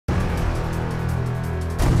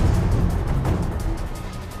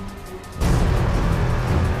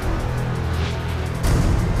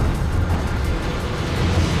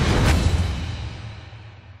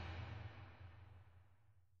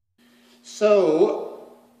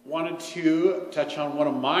So, wanted to touch on one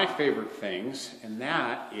of my favorite things, and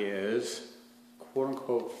that is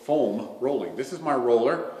quote-unquote foam rolling. This is my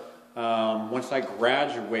roller. Once I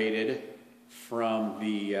graduated from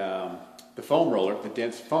the foam roller, the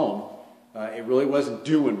dense foam, it really wasn't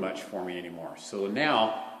doing much for me anymore. So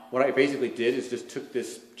now, what I basically did is just took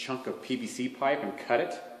this chunk of PVC pipe and cut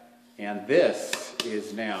it, and this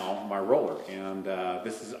is now my roller. And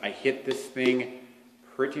I hit this thing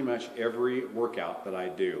pretty much every workout that I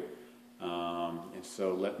do. And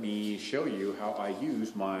so let me show you how I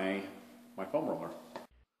use my foam roller.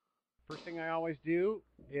 First thing I always do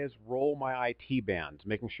is roll my IT bands,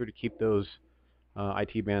 making sure to keep those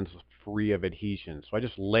IT bands free of adhesion. So I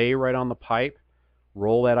just lay right on the pipe,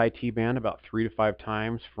 roll that IT band about 3 to 5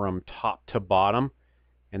 times from top to bottom,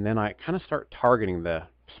 and then I kind of start targeting the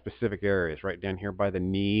specific areas right down here by the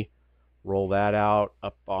knee. Roll that out,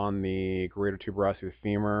 up on the greater tuberosity of the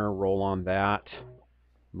femur, roll on that,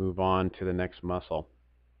 move on to the next muscle.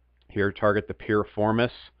 Here, target the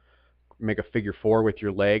piriformis, make a figure 4 with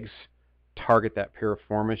your legs, target that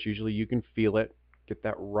piriformis. Usually you can feel it, get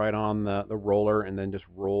that right on the roller, and then just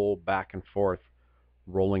roll back and forth,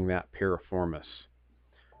 rolling that piriformis.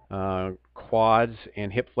 Quads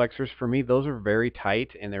and hip flexors, for me, those are very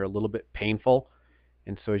tight and they're a little bit painful.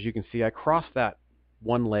 And so as you can see, I cross that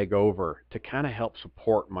one leg over to kind of help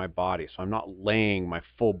support my body, so I'm not laying my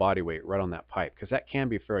full body weight right on that pipe, because that can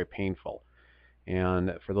be very painful.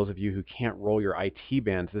 And for those of you who can't roll your IT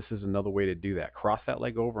bands, this is another way to do that. Cross that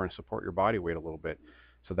leg over and support your body weight a little bit,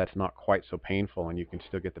 so that's not quite so painful and you can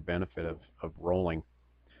still get the benefit of rolling.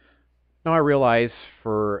 Now I realize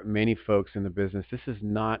for many folks in the business, this is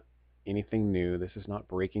not anything new. This is not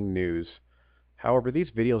breaking news. However, these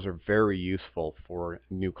videos are very useful for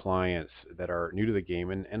new clients that are new to the game,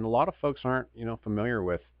 and a lot of folks aren't, familiar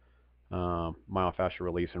with myofascial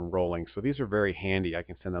release and rolling. So these are very handy. I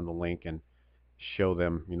can send them the link and show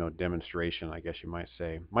them, demonstration, I guess you might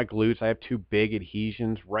say. My glutes, I have 2 big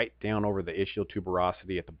adhesions right down over the ischial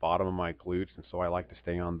tuberosity at the bottom of my glutes, and so I like to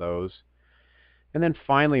stay on those. And then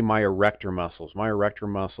finally, my erector muscles. My erector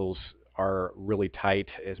muscles are really tight.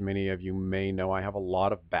 As many of you may know, I have a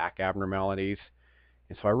lot of back abnormalities,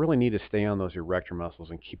 and so I really need to stay on those erector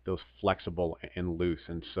muscles and keep those flexible and loose.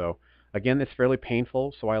 And so again, it's fairly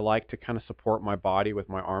painful, so I like to kind of support my body with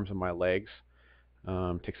my arms and my legs,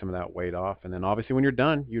 take some of that weight off, and then obviously when you're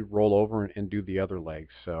done, you roll over and do the other leg.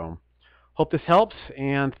 So hope this helps,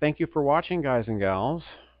 and thank you for watching, guys and gals.